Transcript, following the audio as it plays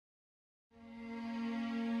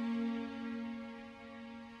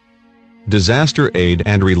Disaster aid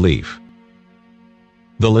and relief.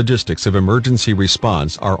 The logistics of emergency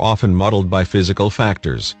response are often muddled by physical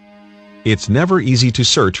factors. It's never easy to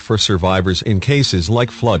search for survivors in cases like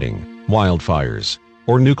flooding, wildfires,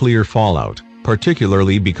 or nuclear fallout,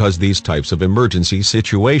 particularly because these types of emergency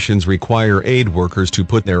situations require aid workers to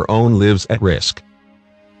put their own lives at risk.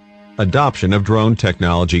 Adoption of drone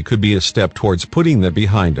technology could be a step towards putting that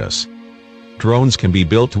behind us. Drones can be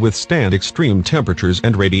built to withstand extreme temperatures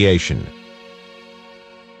and radiation.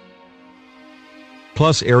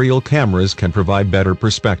 Plus, aerial cameras can provide better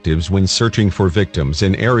perspectives when searching for victims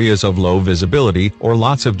in areas of low visibility or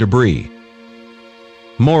lots of debris.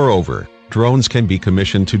 Moreover, drones can be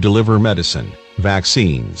commissioned to deliver medicine,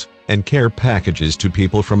 vaccines, and care packages to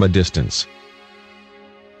people from a distance.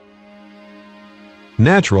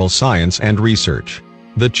 Natural science and research.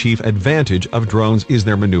 The chief advantage of drones is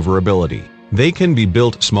their maneuverability. They can be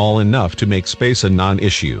built small enough to make space a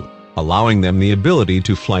non-issue, allowing them the ability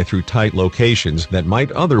to fly through tight locations that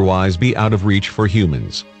might otherwise be out of reach for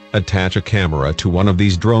humans. Attach a camera to one of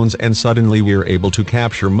these drones and suddenly we're able to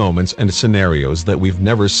capture moments and scenarios that we've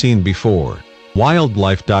never seen before.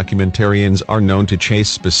 Wildlife documentarians are known to chase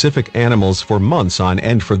specific animals for months on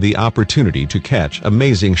end for the opportunity to catch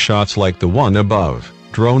amazing shots like the one above.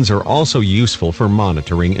 Drones are also useful for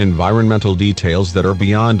monitoring environmental details that are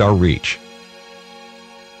beyond our reach.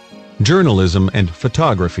 Journalism and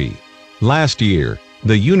photography. Last year,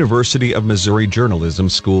 the University of Missouri Journalism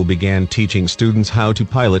School began teaching students how to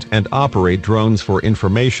pilot and operate drones for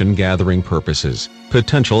information gathering purposes.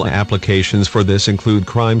 Potential applications for this include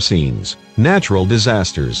crime scenes, natural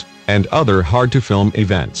disasters, and other hard-to-film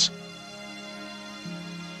events.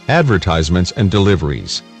 Advertisements and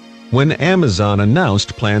deliveries. When Amazon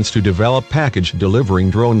announced plans to develop package delivering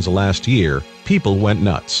drones last year, people went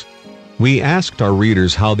nuts. We asked our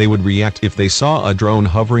readers how they would react if they saw a drone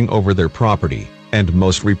hovering over their property, and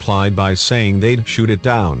most replied by saying they'd shoot it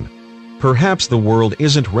down. Perhaps the world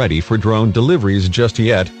isn't ready for drone deliveries just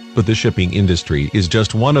yet, but the shipping industry is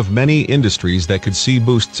just one of many industries that could see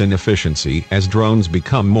boosts in efficiency as drones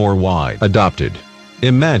become more widely adopted.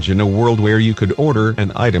 Imagine a world where you could order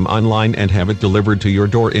an item online and have it delivered to your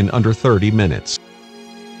door in under 30 minutes.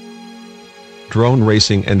 Drone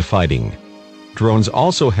racing and fighting. Drones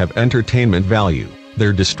also have entertainment value.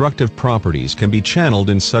 Their destructive properties can be channeled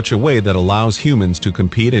in such a way that allows humans to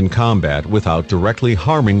compete in combat without directly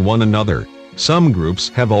harming one another. Some groups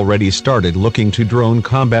have already started looking to drone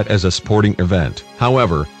combat as a sporting event.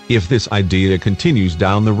 However, if this idea continues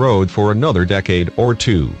down the road for another decade or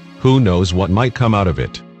two, who knows what might come out of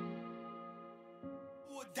it.